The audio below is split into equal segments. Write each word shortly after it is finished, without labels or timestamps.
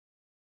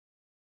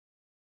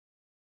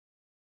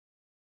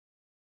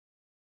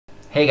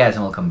Hey guys,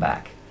 and welcome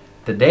back.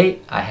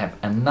 Today I have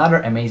another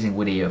amazing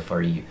video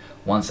for you,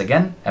 once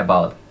again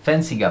about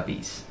Fancy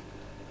Guppies.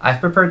 I've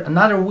prepared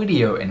another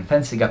video in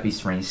Fancy Guppy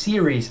Strain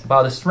Series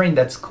about a strain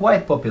that's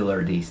quite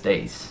popular these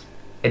days.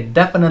 It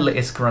definitely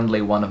is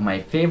currently one of my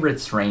favorite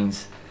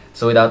strains,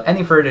 so without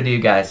any further ado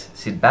guys,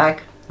 sit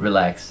back,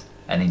 relax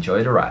and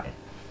enjoy the ride.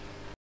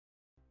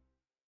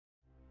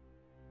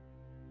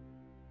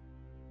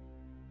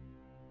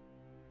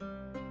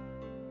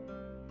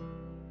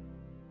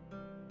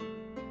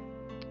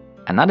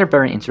 Another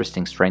very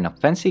interesting strain of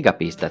fancy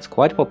guppies that's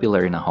quite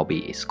popular in a hobby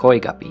is koi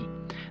guppy.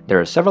 There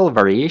are several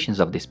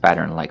variations of this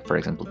pattern, like for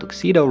example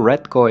tuxedo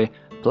red koi,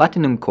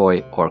 platinum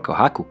koi or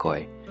kohaku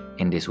koi.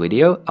 In this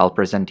video, I'll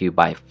present you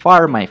by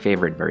far my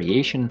favorite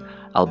variation,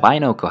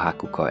 Albino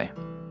Kohaku Koi.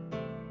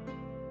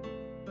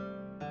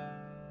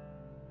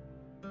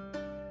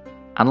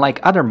 Unlike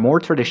other more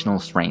traditional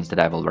strains that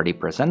I've already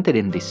presented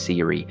in this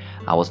series,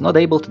 I was not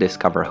able to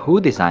discover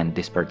who designed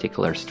this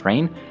particular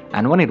strain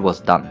and when it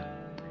was done.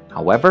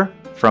 However,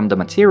 from the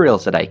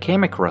materials that I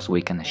came across,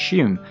 we can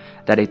assume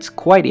that it's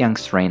quite a young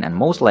strain and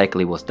most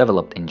likely was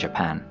developed in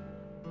Japan.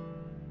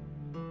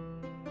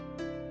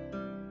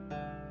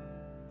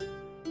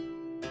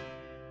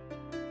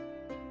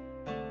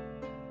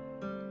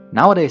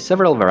 Nowadays,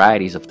 several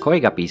varieties of koi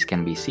guppies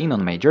can be seen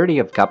on majority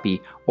of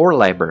guppy or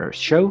libraries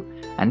show,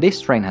 and this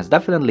strain has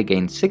definitely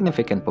gained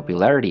significant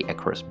popularity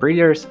across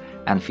breeders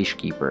and fish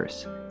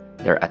keepers.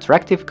 Their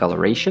attractive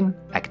coloration,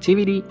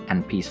 activity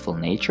and peaceful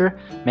nature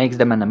makes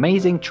them an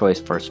amazing choice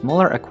for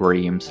smaller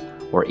aquariums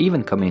or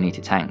even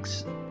community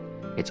tanks.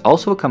 It's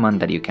also common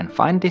that you can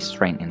find this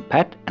strain in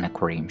pet and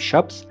aquarium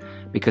shops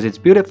because its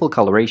beautiful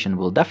coloration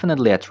will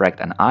definitely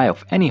attract an eye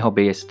of any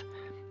hobbyist,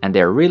 and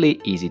they're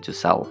really easy to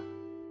sell.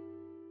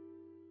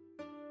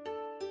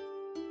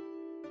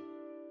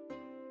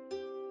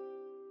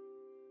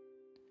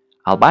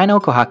 Albino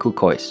Kohaku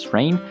Koi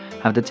strain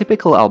have the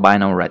typical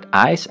albino red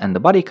eyes, and the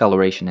body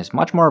coloration is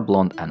much more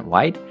blonde and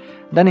white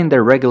than in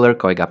their regular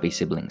koi guppy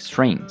sibling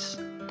strains.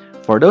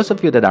 For those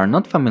of you that are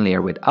not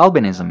familiar with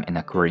albinism in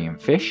aquarium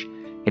fish,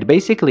 it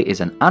basically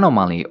is an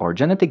anomaly or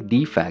genetic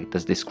defect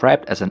that's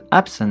described as an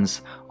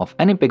absence of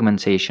any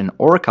pigmentation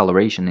or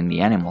coloration in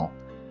the animal.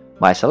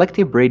 By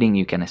selective breeding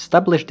you can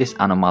establish this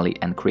anomaly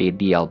and create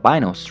the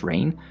albino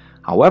strain.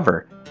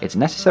 However, it's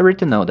necessary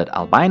to know that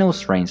albino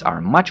strains are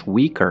much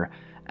weaker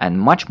and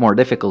much more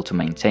difficult to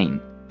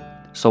maintain.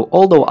 So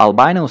although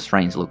albino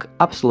strains look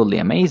absolutely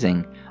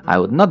amazing, I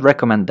would not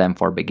recommend them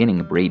for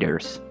beginning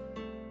breeders.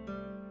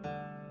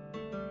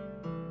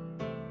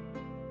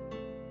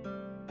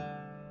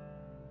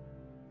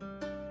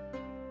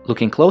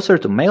 Looking closer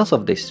to males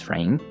of this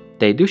strain,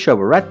 they do show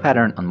a red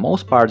pattern on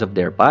most parts of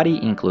their body,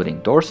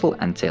 including dorsal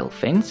and tail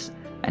fins,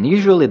 and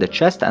usually the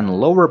chest and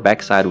lower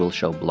backside will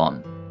show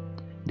blonde.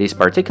 These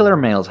particular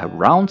males have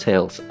round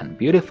tails and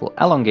beautiful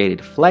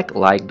elongated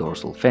flag-like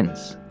dorsal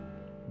fins.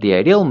 The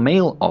ideal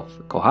male of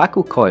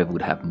Kohaku Koi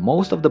would have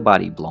most of the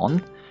body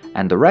blonde,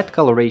 and the red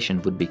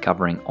coloration would be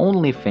covering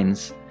only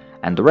fins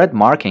and the red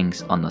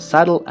markings on the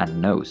saddle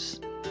and nose.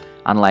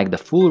 Unlike the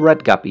full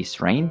red guppy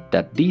strain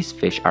that these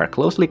fish are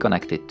closely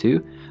connected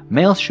to,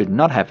 males should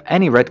not have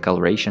any red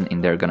coloration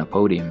in their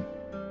gonopodium.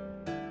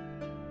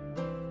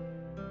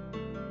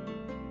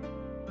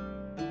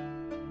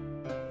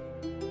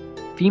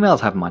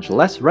 Females have much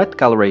less red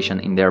coloration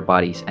in their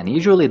bodies, and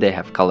usually they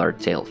have colored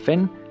tail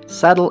fin,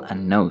 saddle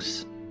and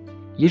nose.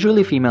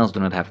 Usually females do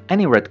not have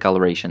any red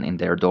coloration in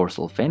their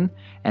dorsal fin,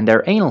 and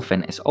their anal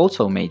fin is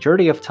also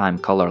majority of time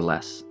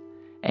colorless.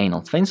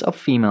 Anal fins of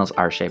females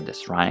are shaped as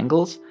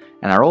triangles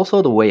and are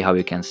also the way how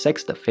you can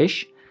sex the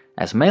fish,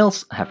 as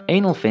males have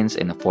anal fins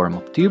in the form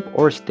of tube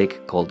or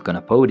stick called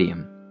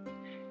gonopodium.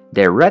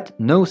 Their red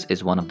nose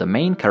is one of the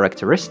main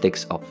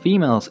characteristics of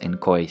females in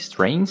koi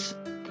strains,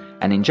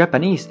 and in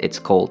Japanese it's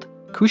called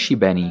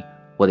kushibeni,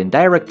 what in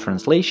direct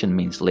translation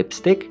means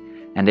lipstick,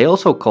 and they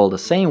also call the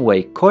same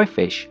way koi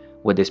fish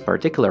with this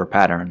particular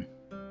pattern.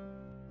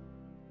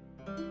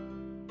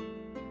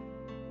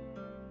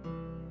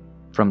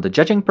 From the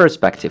judging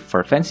perspective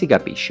for fancy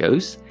guppy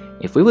shows,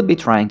 if we would be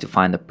trying to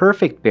find the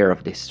perfect pair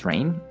of this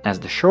strain, as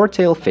the short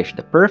tail fish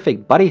the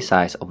perfect body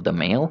size of the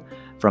male,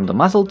 from the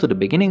muzzle to the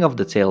beginning of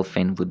the tail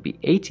fin would be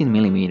 18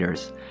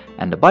 mm,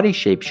 and the body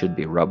shape should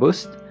be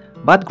robust,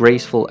 but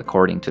graceful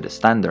according to the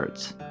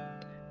standards.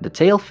 The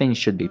tail fin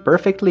should be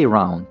perfectly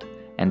round,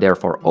 and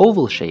therefore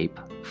oval shape,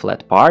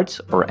 flat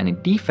parts or any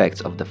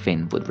defects of the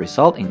fin would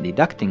result in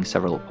deducting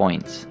several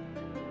points.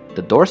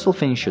 The dorsal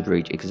fin should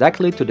reach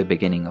exactly to the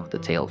beginning of the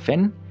tail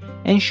fin,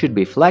 and should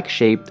be flag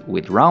shaped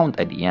with round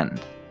at the end.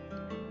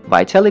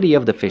 Vitality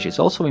of the fish is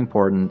also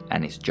important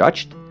and is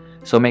judged,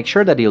 so make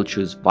sure that you'll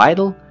choose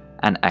vital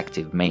and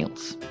active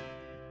males.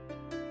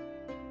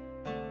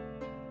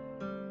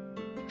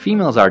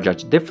 Females are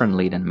judged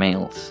differently than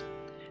males.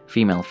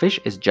 Female fish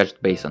is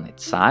judged based on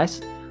its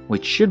size,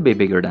 which should be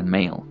bigger than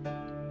male.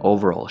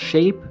 Overall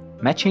shape,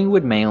 matching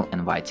with male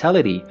and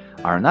vitality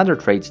are another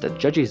traits that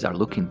judges are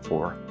looking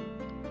for.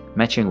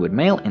 Matching with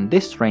male in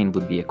this strain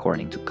would be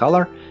according to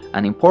color,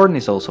 and important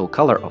is also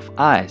color of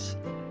eyes,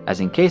 as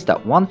in case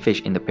that one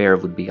fish in the pair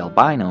would be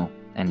albino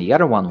and the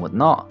other one would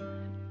not,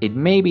 it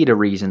may be the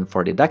reason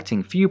for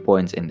deducting few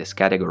points in this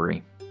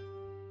category.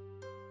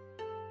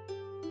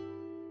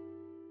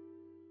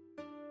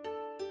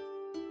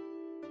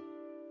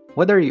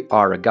 Whether you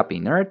are a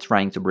guppy nerd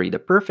trying to breed a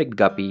perfect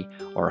guppy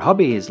or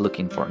hobbyist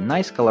looking for a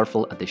nice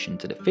colorful addition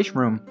to the fish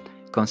room,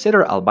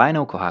 consider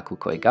Albino Kohaku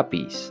Koi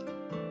guppies.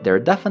 They're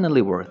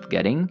definitely worth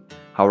getting,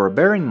 however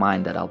bear in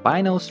mind that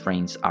albino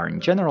strains are in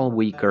general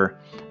weaker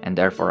and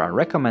therefore are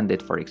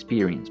recommended for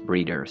experienced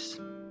breeders.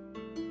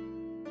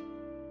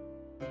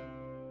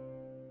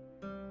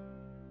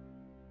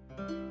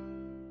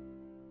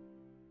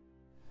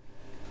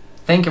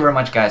 Thank you very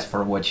much guys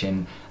for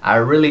watching. I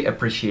really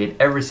appreciate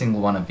every single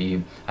one of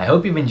you. I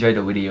hope you've enjoyed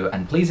the video,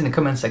 and please in the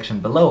comment section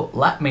below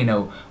let me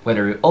know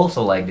whether you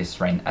also like this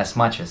strain as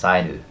much as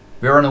I do.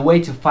 We're on the way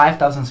to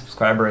 5,000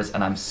 subscribers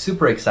and I'm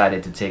super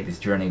excited to take this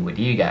journey with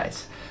you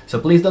guys. So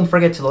please don't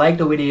forget to like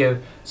the video,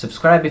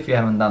 subscribe if you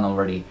haven't done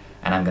already,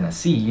 and I'm gonna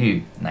see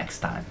you next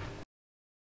time.